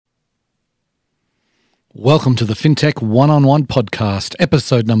Welcome to the FinTech One-on-One podcast,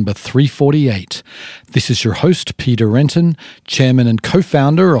 episode number 348. This is your host, Peter Renton, chairman and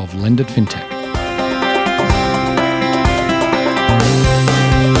co-founder of Lendit FinTech.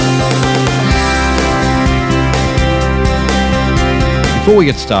 Before we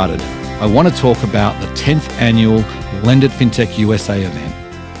get started, I want to talk about the 10th annual Lendit FinTech USA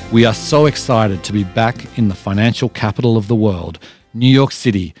event. We are so excited to be back in the financial capital of the world, New York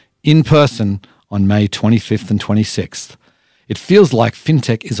City, in person on May 25th and 26th. It feels like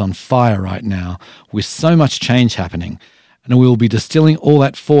FinTech is on fire right now with so much change happening, and we will be distilling all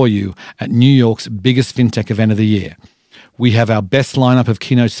that for you at New York's biggest FinTech event of the year. We have our best lineup of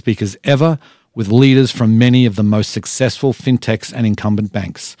keynote speakers ever, with leaders from many of the most successful FinTechs and incumbent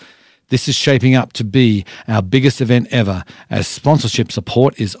banks. This is shaping up to be our biggest event ever, as sponsorship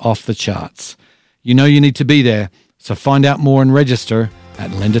support is off the charts. You know you need to be there, so find out more and register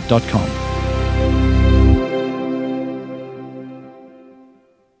at lendit.com.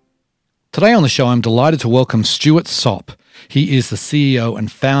 Today on the show, I'm delighted to welcome Stuart Sopp. He is the CEO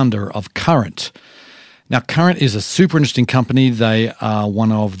and founder of Current. Now, Current is a super interesting company. They are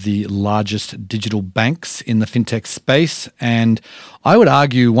one of the largest digital banks in the fintech space, and I would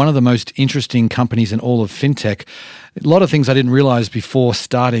argue one of the most interesting companies in all of fintech. A lot of things I didn't realize before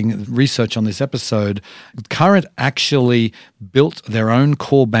starting research on this episode. Current actually built their own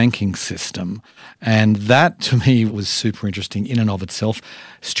core banking system, and that to me was super interesting in and of itself.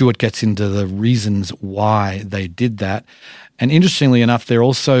 Stuart gets into the reasons why they did that. And interestingly enough, they're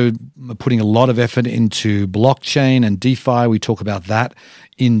also putting a lot of effort into blockchain and DeFi. We talk about that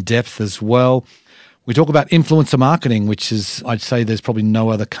in depth as well. We talk about influencer marketing, which is, I'd say there's probably no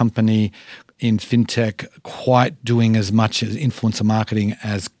other company in fintech quite doing as much as influencer marketing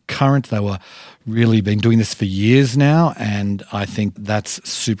as Current. They were really been doing this for years now, and I think that's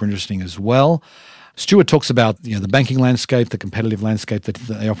super interesting as well. Stuart talks about the banking landscape, the competitive landscape that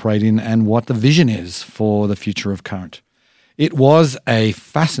they operate in, and what the vision is for the future of Current. It was a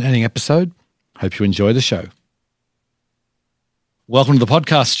fascinating episode. Hope you enjoy the show. Welcome to the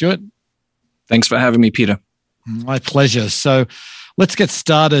podcast, Stuart. Thanks for having me, Peter. My pleasure. So let's get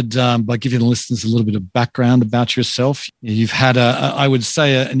started by giving the listeners a little bit of background about yourself. You've had, I would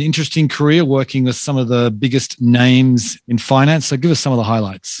say, an interesting career working with some of the biggest names in finance. So give us some of the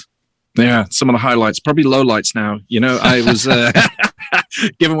highlights. Yeah, some of the highlights, probably lowlights now. I was,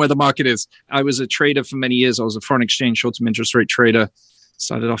 given where the market is, I was a trader for many years. I was a foreign exchange short-term interest rate trader.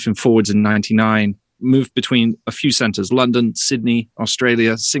 Started off in forwards in 99, moved between a few centers, London, Sydney,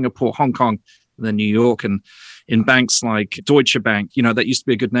 Australia, Singapore, Hong Kong, and then New York. And in banks like Deutsche Bank, that used to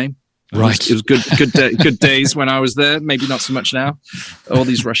be a good name. Right. It was good days when I was there. Maybe not so much now. All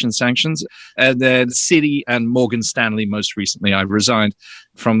these Russian sanctions. And then Citi and Morgan Stanley most recently. I resigned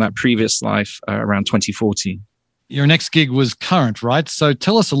from that previous life around 2014. Your next gig was Current, right? So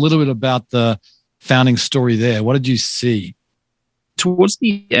tell us a little bit about the founding story there. What did you see? Towards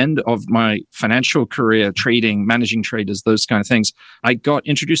the end of my financial career, trading, managing traders, those kind of things, I got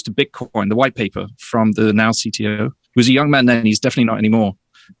introduced to Bitcoin, the white paper from the now CTO, who was a young man then. He's definitely not anymore.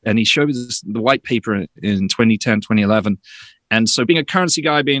 And he showed us the white paper in 2010, 2011. And so being a currency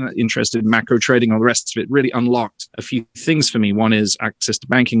guy, being interested in macro trading, all the rest of it really unlocked a few things for me. One is access to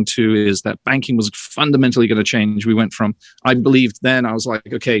banking. Two is that banking was fundamentally going to change. We went from, I believed then, I was like,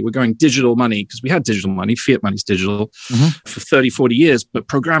 okay, we're going digital money, because we had digital money, fiat money is digital for 30, 40 years, but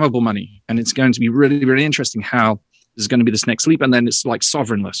programmable money. And it's going to be really, really interesting how there's going to be this next leap. And then it's like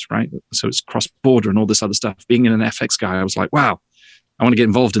sovereignless, right? So it's cross-border and all this other stuff. Being an FX guy, I was like, wow, I want to get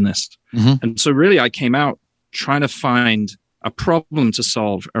involved in this. And so really I came out trying to find a problem to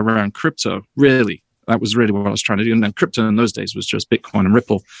solve around crypto. Really, that was really what I was trying to do. And then crypto in those days was just Bitcoin and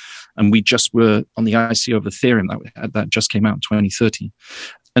Ripple. And we just were on the ICO of Ethereum that just came out in 2013.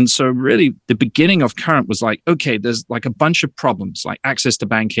 And so really the beginning of Current was like, okay, there's like a bunch of problems, like access to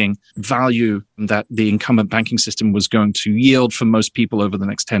banking, value that the incumbent banking system was going to yield for most people over the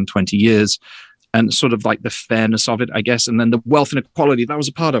next 10, 20 years. And sort of like the fairness of it, I guess. And then the wealth inequality that was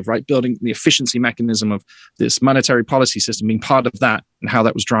a part of, right? Building the efficiency mechanism of this monetary policy system, being part of that, and how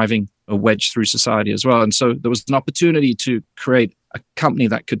that was driving a wedge through society as well. And so there was an opportunity to create a company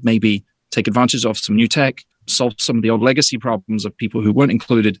that could maybe take advantage of some new tech, solve some of the old legacy problems of people who weren't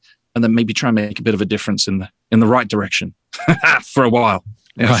included, and then maybe try and make a bit of a difference in the right direction for a while.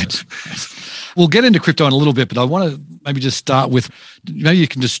 Yes. Right. We'll get into crypto in a little bit, but I want to maybe just start with, maybe you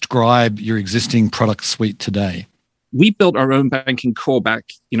can describe your existing product suite today. We built our own banking core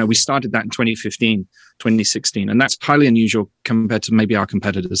back. We started that in 2015, 2016, and that's highly unusual compared to maybe our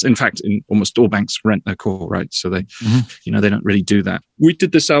competitors. In fact, in almost all banks rent their core, right? So they, they don't really do that. We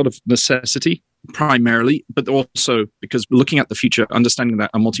did this out of necessity. primarily, but also because looking at the future, understanding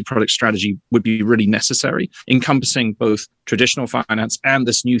that a multi-product strategy would be really necessary, encompassing both traditional finance and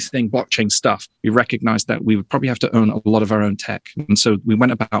this new thing, blockchain stuff. We recognized that we would probably have to own a lot of our own tech. And so we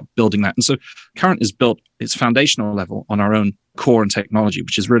went about building that. And so Current is built its foundational level on our own core and technology,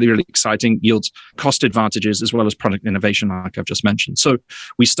 which is really, really exciting, yields cost advantages as well as product innovation, like I've just mentioned. So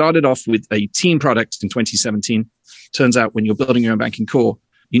we started off with a team product in 2017. Turns out when you're building your own banking core,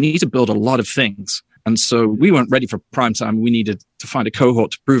 you need to build a lot of things. And so we weren't ready for prime time. We needed to find a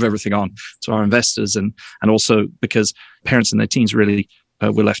cohort to prove everything on to our investors. And also because parents and their teens really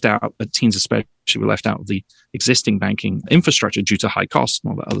were left out, teens especially were left out of the existing banking infrastructure due to high costs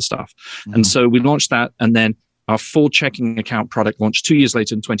and all that other stuff. Mm-hmm. And so we launched that. And then our full checking account product launched 2 years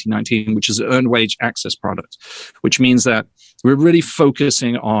later in 2019, which is an earned wage access product, which means that we're really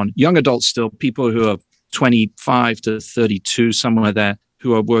focusing on young adults still, people who are 25 to 32, somewhere there,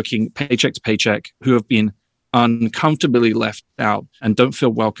 who are working paycheck to paycheck, who have been uncomfortably left out and don't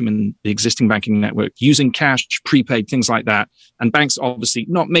feel welcome in the existing banking network, using cash, prepaid, things like that. And banks obviously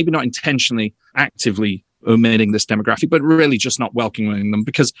maybe not intentionally actively omitting this demographic, but really just not welcoming them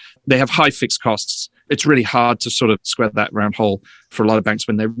because they have high fixed costs. It's really hard to sort of square that round hole for a lot of banks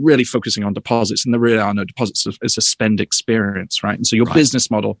when they're really focusing on deposits, and there really are no deposits. It's a spend experience, right? And so your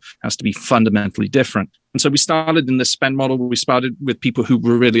business model has to be fundamentally different. And so we started in this spend model. We started with people who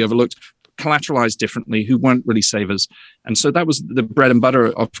were really overlooked, collateralized differently, who weren't really savers. And so that was the bread and butter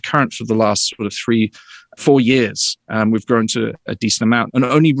of Current for the last sort of 3-4 years. We've grown to a decent amount. And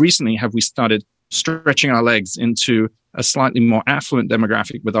only recently have we started stretching our legs into a slightly more affluent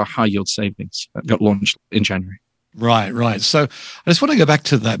demographic with our high yield savings that got launched in January. Right. So I just want to go back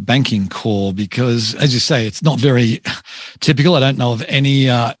to that banking core because, as you say, it's not very typical. I don't know of any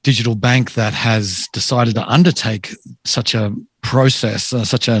digital bank that has decided to undertake such a process,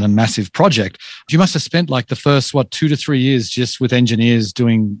 such a massive project. You must have spent like the first, 2 to 3 years just with engineers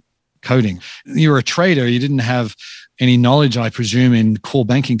doing coding. You were a trader. You didn't have any knowledge, I presume, in core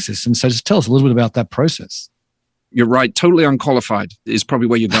banking systems. So just tell us a little bit about that process. You're right. Totally unqualified is probably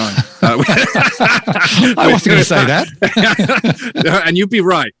where you're going. I wasn't going to say that. And you'd be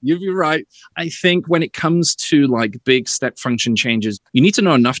right. I think when it comes to like big step function changes, you need to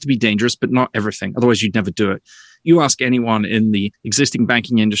know enough to be dangerous, but not everything. Otherwise, you'd never do it. You ask anyone in the existing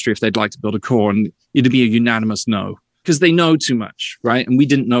banking industry if they'd like to build a core, and it'd be a unanimous no, because they know too much, right? And we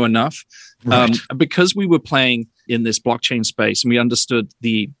didn't know enough. Right. Because we were playing in this blockchain space and we understood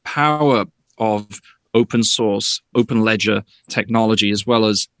the power of open source, open ledger technology, as well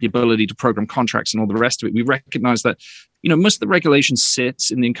as the ability to program contracts and all the rest of it, we recognize that, most of the regulation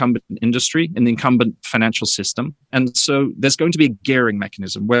sits in the incumbent industry, in the incumbent financial system. And so there's going to be a gearing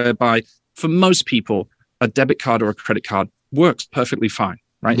mechanism whereby for most people, a debit card or a credit card works perfectly fine,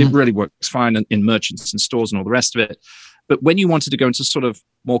 right? Mm-hmm. It really works fine in merchants and stores and all the rest of it. But when you wanted to go into sort of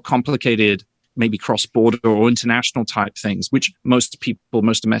more complicated, maybe cross-border or international type things, which most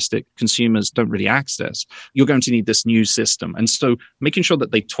domestic consumers don't really access, you're going to need this new system. And so making sure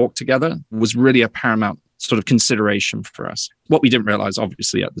that they talk together was really a paramount sort of consideration for us. What we didn't realize,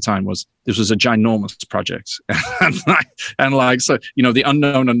 obviously, at the time was this was a ginormous project. So, the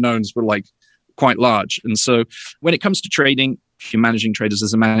unknown unknowns were like quite large. And so when it comes to trading, if you're managing traders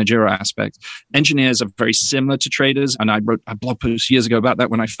as a managerial aspect, engineers are very similar to traders. And I wrote a blog post years ago about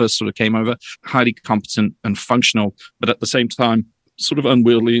that when I first sort of came over, highly competent and functional, but at the same time, sort of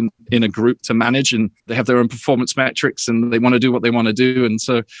unwieldy in a group to manage, and they have their own performance metrics and they want to do what they want to do. And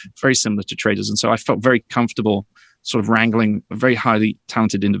so very similar to traders. And so I felt very comfortable sort of wrangling very highly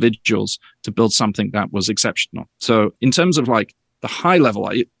talented individuals to build something that was exceptional. So in terms of like the high level,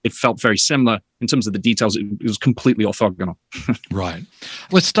 it felt very similar. In terms of the details, it was completely orthogonal. Right.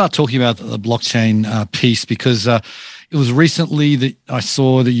 Let's start talking about the blockchain piece, because it was recently that I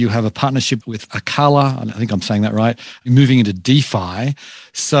saw that you have a partnership with Acala. I think I'm saying that right. You're moving into DeFi.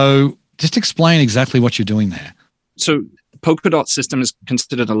 So just explain exactly what you're doing there. So Polkadot system is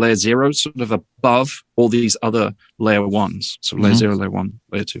considered a layer 0, sort of above all these other layer 1s. So layer 0, layer 1,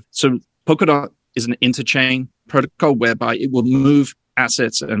 layer 2. So Polkadot is an interchain protocol whereby it will move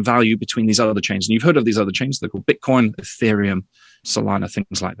assets and value between these other chains. And you've heard of these other chains. They're called Bitcoin, Ethereum, Solana,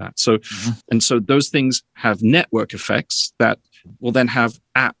 things like that. So, and so those things have network effects that will then have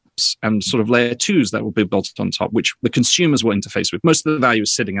apps and sort of layer 2s that will be built on top, which the consumers will interface with. Most of the value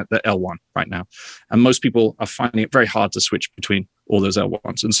is sitting at the L1 right now. And most people are finding it very hard to switch between all those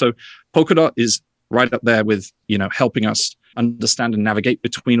L1s. And so Polkadot is right up there with, helping us understand and navigate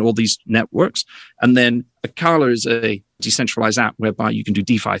between all these networks. And then Acala is a decentralized app whereby you can do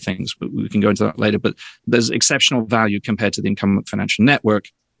DeFi things, but we can go into that later. But there's exceptional value compared to the incumbent financial network,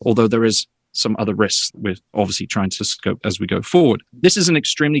 although there is some other risks we're obviously trying to scope as we go forward. This is an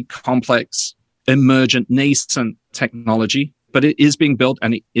extremely complex, emergent, nascent technology, but it is being built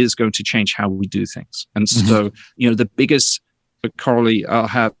and it is going to change how we do things. And so, the biggest corollary I'll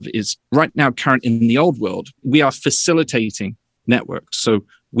have is right now, current in the old world, we are facilitating networks. So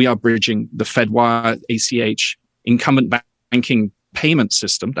we are bridging the Fedwire, ACH, incumbent banking payment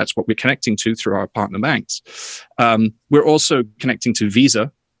system. That's what we're connecting to through our partner banks. We're also connecting to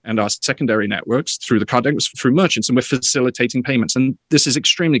Visa and our secondary networks through the card networks, through merchants, and we're facilitating payments. And this is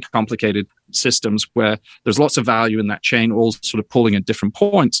extremely complicated systems where there's lots of value in that chain, all sort of pulling at different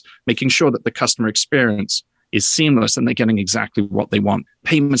points, making sure that the customer experience is seamless and they're getting exactly what they want.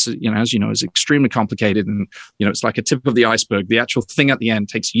 Payments, as you know, is extremely complicated, and it's like a tip of the iceberg. The actual thing at the end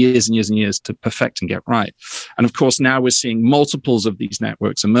takes years and years and years to perfect and get right. And of course, now we're seeing multiples of these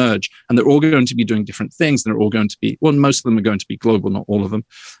networks emerge, and they're all going to be doing different things. They're all going to be, most of them are going to be global, not all of them.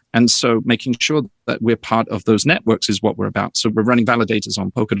 And so making sure that we're part of those networks is what we're about. So we're running validators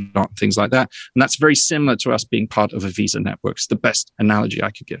on Polkadot and things like that. And that's very similar to us being part of a Visa network. It's the best analogy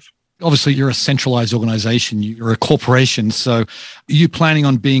I could give. Obviously, you're a centralized organization. You're a corporation. So are you planning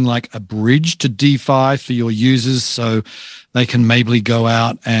on being like a bridge to DeFi for your users so they can maybe go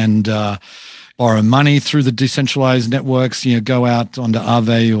out and borrow money through the decentralized networks, go out onto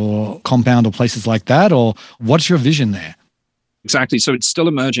Aave or Compound or places like that? Or what's your vision there? Exactly. So it's still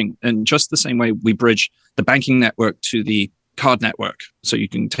emerging. And just the same way we bridge the banking network to the card network. So you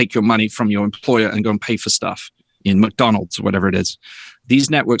can take your money from your employer and go and pay for stuff in McDonald's or whatever it is. These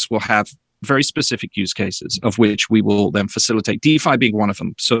networks will have very specific use cases of which we will then facilitate, DeFi being one of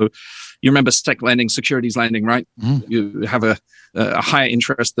them. So you remember SEC lending, securities lending, right? Mm-hmm. You have a higher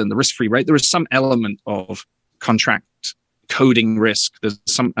interest than the risk-free rate. There is some element of contract coding risk. There's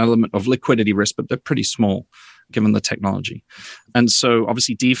some element of liquidity risk, but they're pretty small given the technology. And so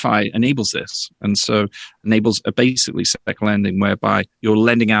obviously DeFi enables this. And so enables a basically SEC lending whereby you're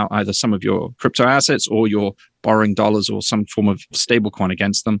lending out either some of your crypto assets or you're borrowing dollars or some form of stablecoin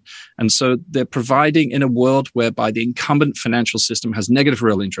against them. And so they're providing in a world whereby the incumbent financial system has negative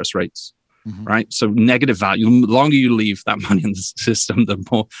real interest rates, right? So negative value. The longer you leave that money in the system, the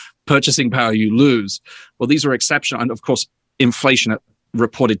more purchasing power you lose. Well, these are exceptional. And of course, inflation at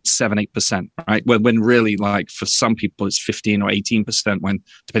reported 7-8%, right? When really, like for some people, it's 15 or 18% when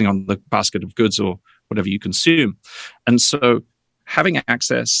depending on the basket of goods or whatever you consume. And so having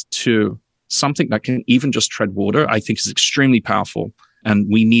access to something that can even just tread water, I think is extremely powerful.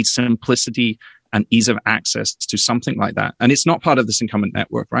 And we need simplicity and ease of access to something like that. And it's not part of this incumbent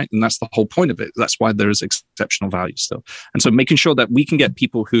network, right? And that's the whole point of it. That's why there is exceptional value still. And so making sure that we can get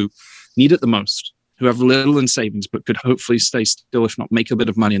people who need it the most, who have little in savings, but could hopefully stay still, if not make a bit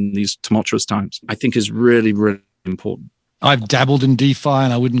of money in these tumultuous times, I think is really, really important. I've dabbled in DeFi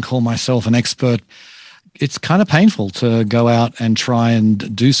and I wouldn't call myself an expert. It's kind of painful to go out and try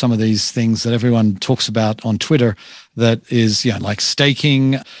and do some of these things that everyone talks about on Twitter that is, like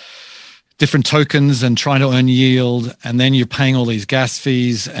staking different tokens and trying to earn yield. And then you're paying all these gas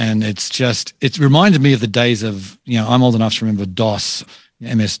fees. And it reminded me of the days of, I'm old enough to remember DOS,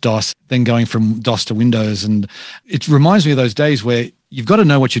 MS-DOS, then going from DOS to Windows. And it reminds me of those days where you've got to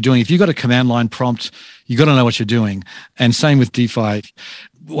know what you're doing. If you've got a command line prompt, you've got to know what you're doing. And same with DeFi.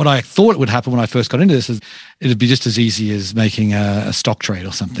 What I thought would happen when I first got into this is it'd be just as easy as making a stock trade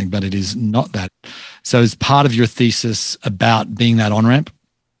or something, but it is not that. So is part of your thesis about being that on-ramp?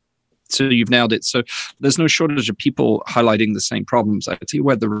 So you've nailed it. So there's no shortage of people highlighting the same problems. I tell you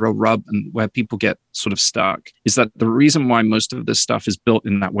where the real rub and where people get sort of stuck is that the reason why most of this stuff is built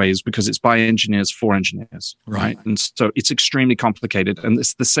in that way is because it's by engineers for engineers, right? And so it's extremely complicated. And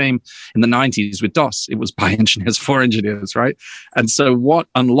it's the same in the 90s with DOS. It was by engineers for engineers, right? And so what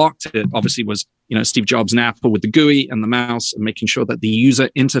unlocked it obviously was, Steve Jobs and Apple with the GUI and the mouse and making sure that the user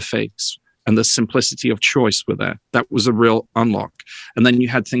interface and the simplicity of choice were there. That was a real unlock. And then you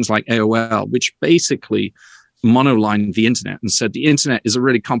had things like AOL, which basically monolined the internet and said the internet is a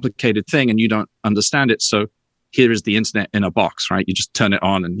really complicated thing and you don't understand it. So here is the internet in a box, right? You just turn it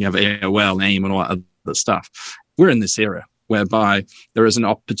on and you have AOL name and all that other stuff. We're in this era whereby there is an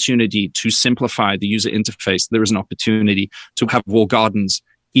opportunity to simplify the user interface. There is an opportunity to have walled gardens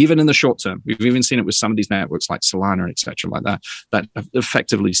even in the short term. We've even seen it with some of these networks like Solana, et cetera, like that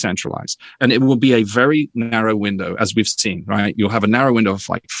effectively centralized. And it will be a very narrow window, as we've seen, right? You'll have a narrow window of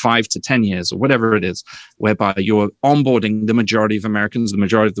like 5 to 10 years or whatever it is, whereby you're onboarding the majority of Americans, the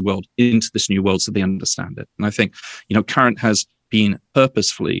majority of the world into this new world so they understand it. And I think, Current has been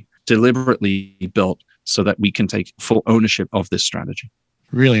purposefully, deliberately built so that we can take full ownership of this strategy.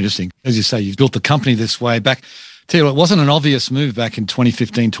 Really interesting. As you say, you've built the company this way back. Tell you what, it wasn't an obvious move back in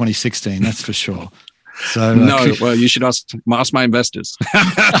 2015, 2016, that's for sure. So no, well, you should ask my investors.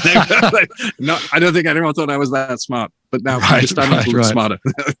 No, I don't think anyone thought I was that smart, but now I'm starting to look smarter.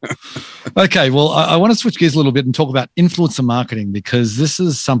 Okay, well, I want to switch gears a little bit and talk about influencer marketing, because this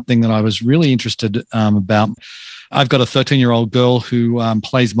is something that I was really interested about. I've got a 13-year-old girl who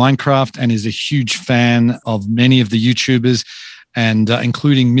plays Minecraft and is a huge fan of many of the YouTubers, and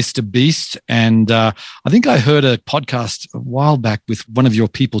including Mr. Beast. And I think I heard a podcast a while back with one of your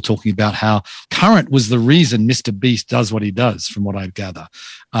people talking about how Current was the reason Mr. Beast does what he does, from what I gather,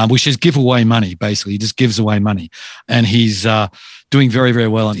 which is give away money, basically. He just gives away money. And he's doing very, very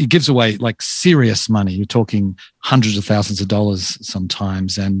well. And he gives away like serious money. You're talking hundreds of thousands of dollars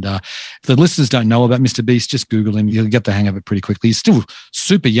sometimes. And if the listeners don't know about Mr. Beast, just Google him. You'll get the hang of it pretty quickly. He's still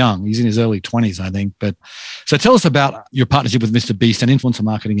super young. He's in his early 20s, I think. But so tell us about your partnership with Mr. Beast and influencer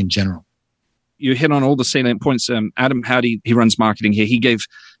marketing in general. You hit on all the salient points. Adam Howdy, he runs marketing here. He gave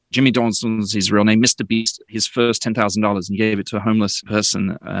Jimmy Dawson's his real name, Mr. Beast, his first $10,000, and gave it to a homeless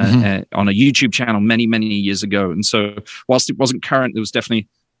person on a YouTube channel many, many years ago. And so whilst it wasn't Current, there was definitely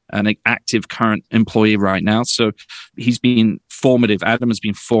an active Current employee right now. So he's been formative. Adam has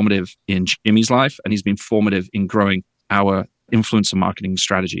been formative in Jimmy's life, and he's been formative in growing our influencer marketing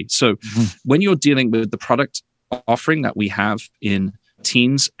strategy. So when you're dealing with the product offering that we have in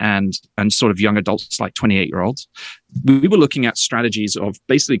teens and sort of young adults, like 28-year-olds, we were looking at strategies of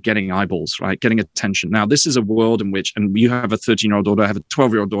basically getting eyeballs, right? Getting attention. Now, this is a world in which, and you have a 13-year-old daughter, I have a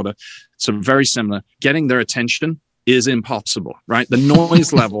 12-year-old daughter, so very similar. Getting their attention is impossible, right? The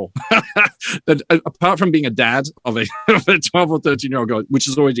noise level, apart from being a dad of a 12 or 13-year-old girl, which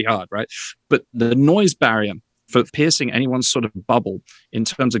is already hard, right? But the noise barrier for piercing anyone's sort of bubble in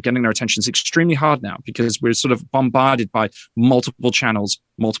terms of getting their attention is extremely hard now, because we're sort of bombarded by multiple channels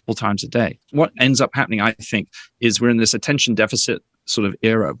multiple times a day. What ends up happening, I think, is we're in this attention deficit sort of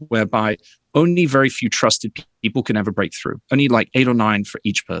era whereby only very few trusted people can ever break through. Only like 8 or 9 for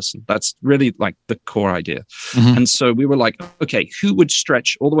each person. That's really like the core idea. And so we were like, okay, who would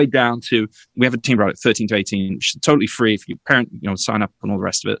stretch all the way down to, we have a team right at 13 to 18, which is totally free if you parent, sign up and all the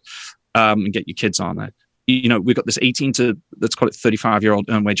rest of it, and get your kids on there. We've got this 18 to, let's call it 35-year-old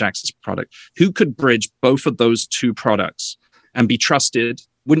earned wage access product. Who could bridge both of those two products and be trusted,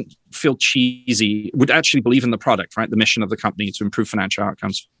 wouldn't feel cheesy, would actually believe in the product, right? The mission of the company to improve financial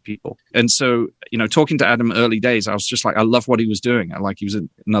outcomes for people. And so, talking to Adam early days, I was just like, I love what he was doing. He was in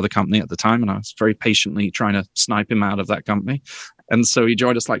another company at the time, and I was very patiently trying to snipe him out of that company. And so he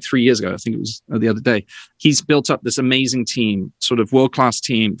joined us like 3 years ago. I think it was the other day. He's built up this amazing team, sort of world-class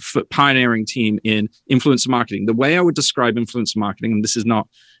team, pioneering team in influencer marketing. The way I would describe influencer marketing, and this is not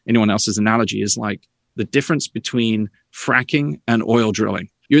anyone else's analogy, is like the difference between fracking and oil drilling.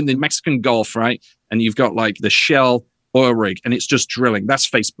 You're in the Mexican Gulf, right? And you've got like the Shell oil rig, and it's just drilling. That's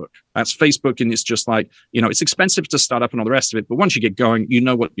Facebook. And it's just like, it's expensive to start up and all the rest of it. But once you get going, you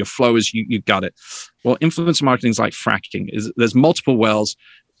know what your flow is. You got it. Well, influencer marketing is like fracking. There's multiple wells.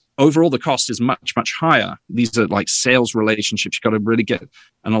 Overall, the cost is much, much higher. These are like sales relationships. You've got to really get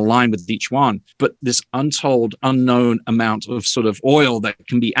and align with each one. But this untold, unknown amount of sort of oil that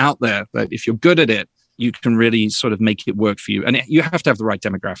can be out there, that if you're good at it, you can really sort of make it work for you. And you have to have the right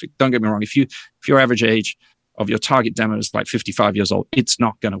demographic. Don't get me wrong. If your average age of your target demo is like 55 years old, it's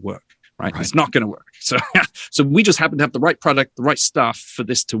not going to work, right? It's not going to work. So we just happen to have the right product, the right stuff for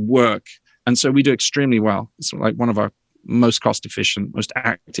this to work. And so we do extremely well. It's like one of our most cost efficient, most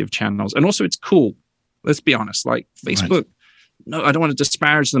active channels. And also it's cool. Let's be honest, like Facebook. Right. No, I don't want to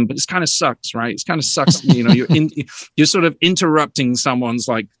disparage them, but it kind of sucks, right? It kind of sucks. You're sort of interrupting someone's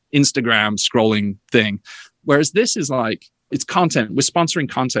like Instagram scrolling thing. Whereas this is like, it's content. We're sponsoring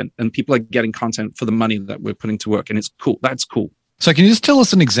content, and people are getting content for the money that we're putting to work. And it's cool. That's cool. So can you just tell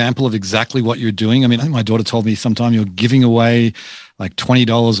us an example of exactly what you're doing? I mean, I think my daughter told me sometime you're giving away like $20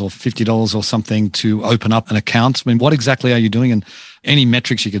 or $50 or something to open up an account. I mean, what exactly are you doing? And any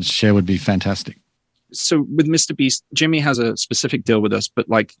metrics you could share would be fantastic. So with Mr. Beast, Jimmy has a specific deal with us, but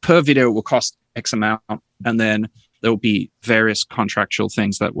like per video it will cost X amount. And then there will be various contractual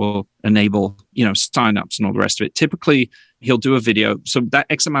things that will enable, signups and all the rest of it. Typically, he'll do a video. So that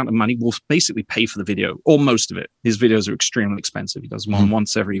X amount of money will basically pay for the video, or most of it. His videos are extremely expensive. He does one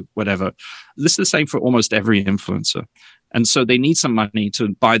once every whatever. This is the same for almost every influencer. And so they need some money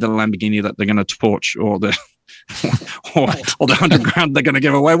to buy the Lamborghini that they're going to torch, or the or the $100,000 they're going to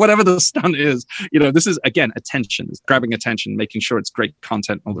give away, whatever the stunt is. This is, again, attention. It's grabbing attention, making sure it's great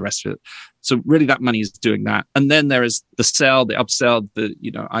content, all the rest of it. So really that money is doing that. And then there is the sell, the upsell,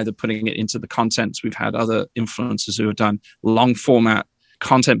 either putting it into the content. We've had other influencers who have done long format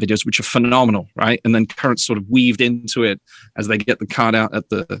content videos, which are phenomenal, right? And then Current's sort of weaved into it as they get the card out at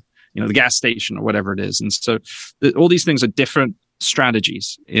the gas station or whatever it is. And so all these things are different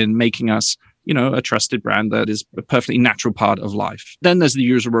strategies in making us, a trusted brand that is a perfectly natural part of life. Then there's the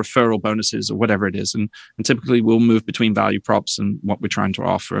usual referral bonuses or whatever it is. And typically we'll move between value props and what we're trying to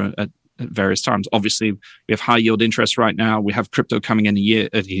offer at various times. Obviously, we have high yield interest right now. We have crypto coming in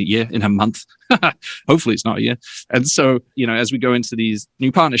in a month. Hopefully it's not a year. And so, as we go into these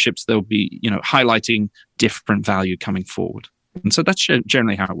new partnerships, there'll be, highlighting different value coming forward. And so that's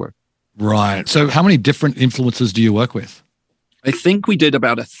generally how it works. Right. So how many different influencers do you work with? I think we did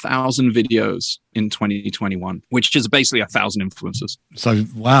about 1,000 videos in 2021, which is basically 1,000 influencers. So,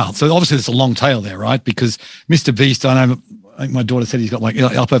 wow. So obviously there's a long tail there, right? Because Mr. Beast, I think my daughter said he's got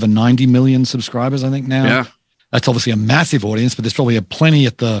up over 90 million subscribers, I think now. Yeah. That's obviously a massive audience, but there's probably plenty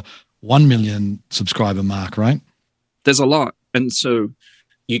at the 1 million subscriber mark, right? There's a lot. And so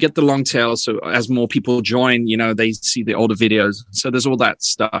you get the long tail. So as more people join, they see the older videos. So there's all that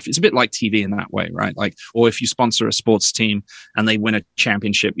stuff. It's a bit like TV in that way, right? Or if you sponsor a sports team and they win a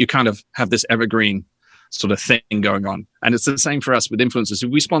championship, you kind of have this evergreen sort of thing going on. And it's the same for us with influencers. If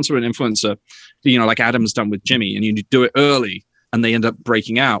we sponsor an influencer, like Adam's done with Jimmy, and you do it early and they end up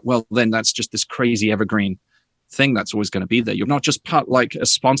breaking out, well, then that's just this crazy evergreen thing that's always going to be there. You're not just part like a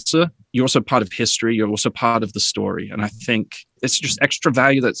sponsor, you're also part of history, you're also part of the story. And I think it's just extra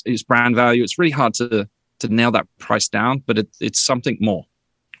value that is brand value. It's really hard to nail that price down, but it's something more.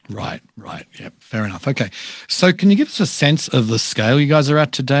 Right. Yep. Fair enough. Okay. So can you give us a sense of the scale you guys are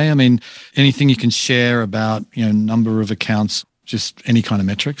at today? I mean, anything you can share about, number of accounts, just any kind of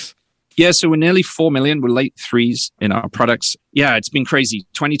metrics? Yeah. So we're nearly 4 million. We're late threes in our products. Yeah, it's been crazy.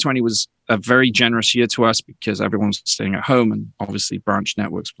 2020 was a very generous year to us because everyone's staying at home and obviously branch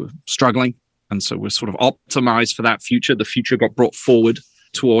networks were struggling. And so we're sort of optimized for that future. The future got brought forward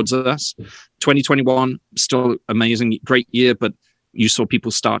towards us. 2021, still amazing, great year, but you saw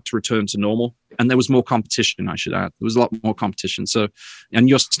people start to return to normal. And there was more competition, I should add. There was a lot more competition. So, and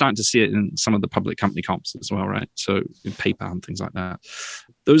you're starting to see it in some of the public company comps as well, right? So in PayPal and things like that.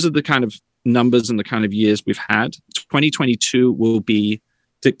 Those are the kind of numbers and the kind of years we've had. 2022 will be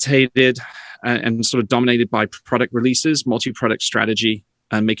dictated and sort of dominated by product releases, multi-product strategy,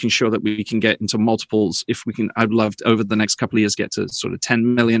 and making sure that we can get into multiples. If we can, I'd love to, over the next couple of years, get to sort of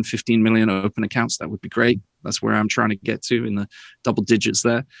 10 million, 15 million open accounts. That would be great. That's where I'm trying to get to in the double digits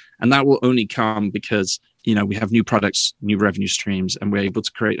there. And that will only come because, we have new products, new revenue streams, and we're able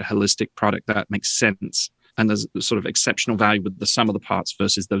to create a holistic product that makes sense. And there's sort of exceptional value with the sum of the parts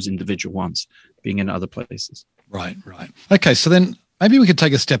versus those individual ones being in other places. Right. Okay. So then maybe we could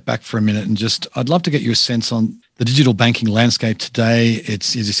take a step back for a minute and I'd love to get your sense on the digital banking landscape today.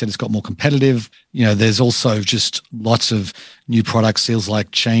 It's, as you said, it's got more competitive. There's also just lots of new products, feels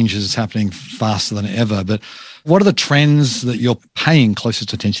like changes happening faster than ever. But what are the trends that you're paying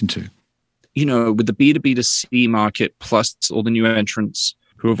closest attention to? With the B2B2C market, plus all the new entrants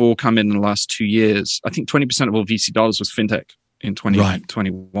who have all come in the last 2 years, I think 20% of all VC dollars was fintech in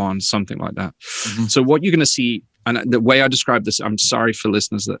 2021, something like that. Mm-hmm. So what you're going to see, and the way I describe this, I'm sorry for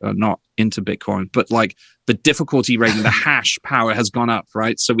listeners that are not into Bitcoin, but the difficulty rating, the hash power has gone up,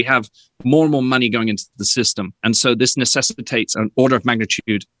 right? So we have more and more money going into the system. And so this necessitates an order of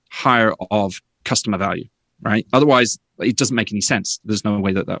magnitude higher of customer value, right? Otherwise, it doesn't make any sense. There's no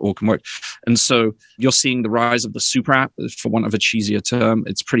way that all can work. And so you're seeing the rise of the super app, for want of a cheesier term.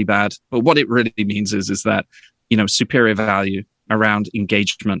 It's pretty bad. But what it really means is that, superior value around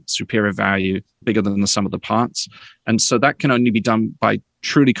engagement, superior value, bigger than the sum of the parts. And so that can only be done by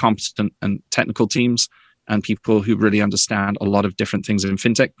truly competent and technical teams and people who really understand a lot of different things in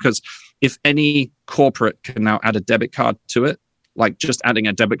fintech. Because if any corporate can now add a debit card to it, just adding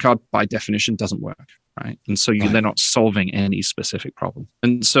a debit card by definition doesn't work, right? And so they're not solving any specific problem.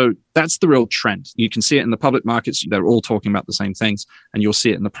 And so that's the real trend. You can see it in the public markets. They're all talking about the same things. And you'll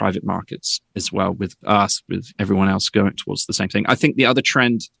see it in the private markets as well, with us, with everyone else going towards the same thing. I think the other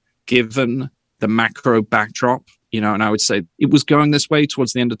trend, given the macro backdrop, and I would say it was going this way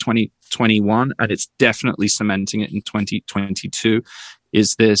towards the end of 2021, and it's definitely cementing it in 2022,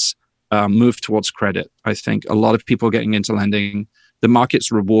 is this move towards credit. I think a lot of people are getting into lending. The market's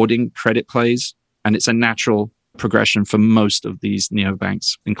rewarding credit plays, and it's a natural progression for most of these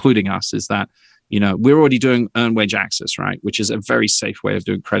neobanks, including us, is that, we're already doing earned wage access, right? Which is a very safe way of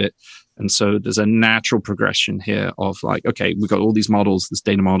doing credit. And so there's a natural progression here of okay, we've got all these models, this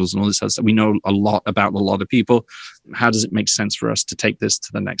data models and all this stuff. We know a lot about a lot of people. How does it make sense for us to take this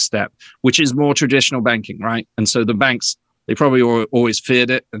to the next step, which is more traditional banking, right? And so the banks, they probably always feared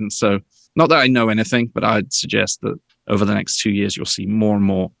it. And so, not that I know anything, but I'd suggest that over the next 2 years, you'll see more and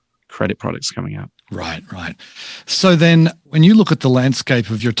more credit products coming out. Right. So then when you look at the landscape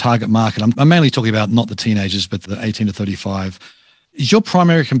of your target market, I'm mainly talking about not the teenagers, but the 18 to 35. Is your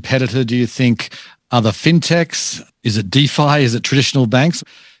primary competitor, do you think, are the fintechs? Is it DeFi? Is it traditional banks?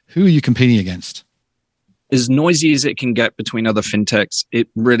 Who are you competing against? As noisy as it can get between other fintechs, it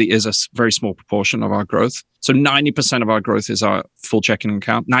really is a very small proportion of our growth. So 90% of our growth is our full checking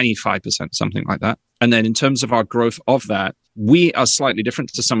account, 95%, something like that. And then in terms of our growth of that, we are slightly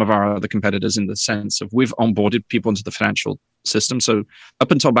different to some of our other competitors in the sense of we've onboarded people into the financial system. So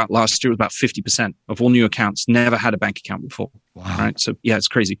up until about last year, it was about 50% of all new accounts never had a bank account before. Wow. Right? So yeah, it's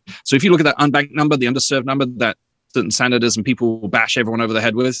crazy. So if you look at that unbanked number, the underserved number that certain senators and people will bash everyone over the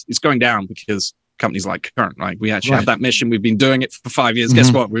head with, it's going down because companies like Current, like we actually have that mission. We've been doing it for 5 years.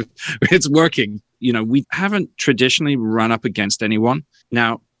 Guess what? It's working. We haven't traditionally run up against anyone.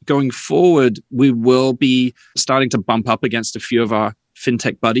 Now, going forward, we will be starting to bump up against a few of our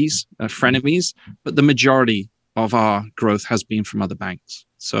fintech buddies, frenemies, but the majority of our growth has been from other banks.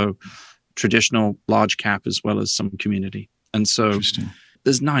 So traditional large cap as well as some community. And so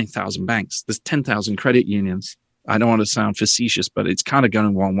there's 9,000 banks. There's 10,000 credit unions. I don't want to sound facetious, but it's kind of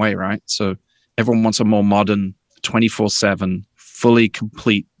going one way, right? So everyone wants a more modern 24/7, fully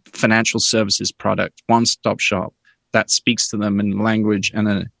complete financial services product, one-stop shop that speaks to them in language and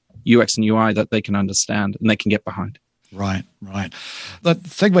a UX and UI that they can understand and they can get behind. Right. That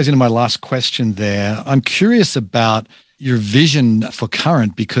segues into my last question there. I'm curious about your vision for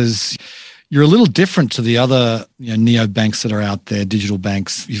Current because you're a little different to the other neobanks that are out there, digital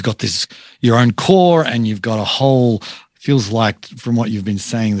banks. You've got your own core and you've got a whole, feels like from what you've been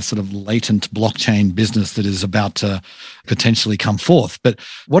saying, the sort of latent blockchain business that is about to potentially come forth. But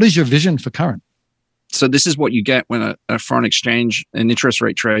what is your vision for Current? So this is what you get when a foreign exchange and interest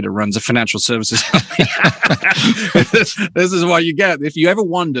rate trader runs a financial services company. This is what you get. If you ever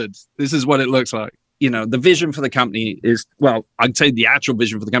wondered, this is what it looks like. The vision for the company is, well, I'd say the actual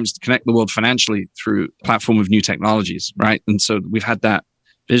vision for the company is to connect the world financially through a platform of new technologies, right? And so we've had that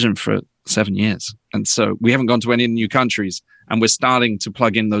vision for 7 years. And so we haven't gone to any new countries and we're starting to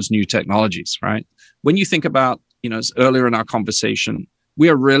plug in those new technologies, right? When you think about, earlier in our conversation, we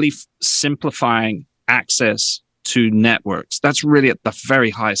are really simplifying access to networks. That's really at the very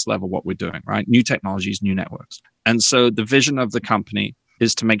highest level what we're doing, right? New technologies, new networks. And so the vision of the company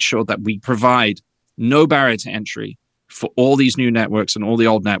is to make sure that we provide no barrier to entry for all these new networks and all the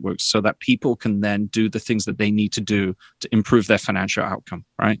old networks so that people can then do the things that they need to do to improve their financial outcome,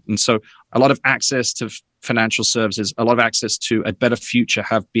 right? And so a lot of access to financial services, a lot of access to a better future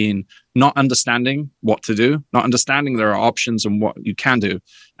have been not understanding what to do, not understanding there are options and what you can do,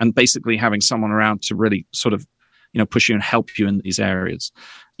 and basically having someone around to really sort of, push you and help you in these areas.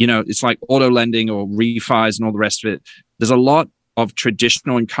 It's like auto lending or refis and all the rest of it. There's a lot of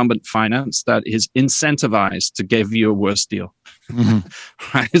traditional incumbent finance that is incentivized to give you a worse deal.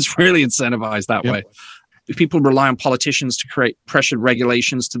 Right? It's really incentivized that way. People rely on politicians to create pressured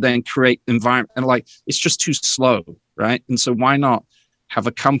regulations to then create environment, and it's just too slow, right? And so why not have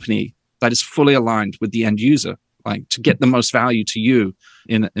a company that is fully aligned with the end user, to get the most value to you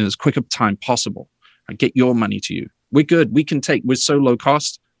in as quick a time possible, and get your money to you. We're good. We're so low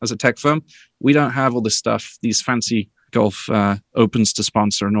cost as a tech firm. We don't have all this stuff, these fancy Golf Opens to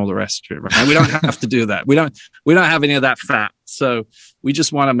sponsor and all the rest of it, right? We don't have to do that. We don't have any of that fat. So we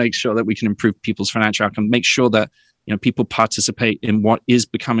just want to make sure that we can improve people's financial outcome, make sure that people participate in what is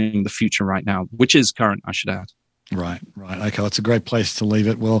becoming the future right now, which is Current, I should add. Right. Okay, that's a great place to leave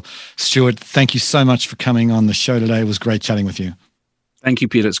it. Well, Stuart, thank you so much for coming on the show today. It was great chatting with you. Thank you,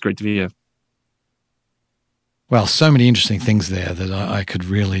 Peter. It's great to be here. Well, so many interesting things there that I could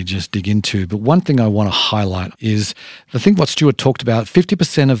really just dig into. But one thing I want to highlight is what Stuart talked about.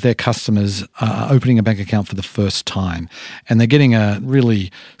 50% of their customers are opening a bank account for the first time. And they're getting a really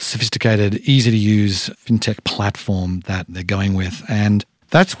sophisticated, easy to use fintech platform that they're going with. And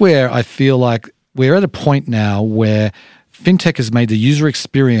that's where I feel like we're at a point now where fintech has made the user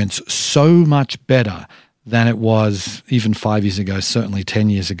experience so much better than it was even 5 years ago, certainly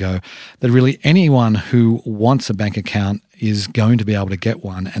 10 years ago, that really anyone who wants a bank account is going to be able to get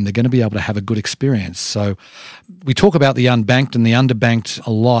one, and they're going to be able to have a good experience. So we talk about the unbanked and the underbanked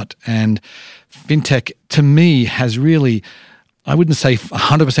a lot, and fintech, to me, has really, I wouldn't say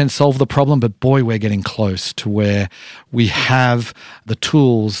 100% solved the problem, but boy, we're getting close to where we have the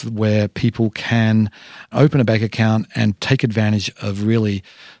tools where people can open a bank account and take advantage of really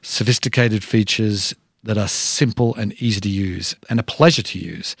sophisticated features that are simple and easy to use and a pleasure to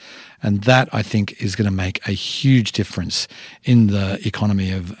use. And that, I think, is going to make a huge difference in the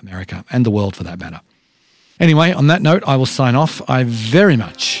economy of America and the world for that matter. Anyway, on that note, I will sign off. I very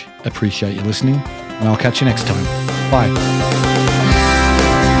much appreciate you listening, and I'll catch you next time. Bye.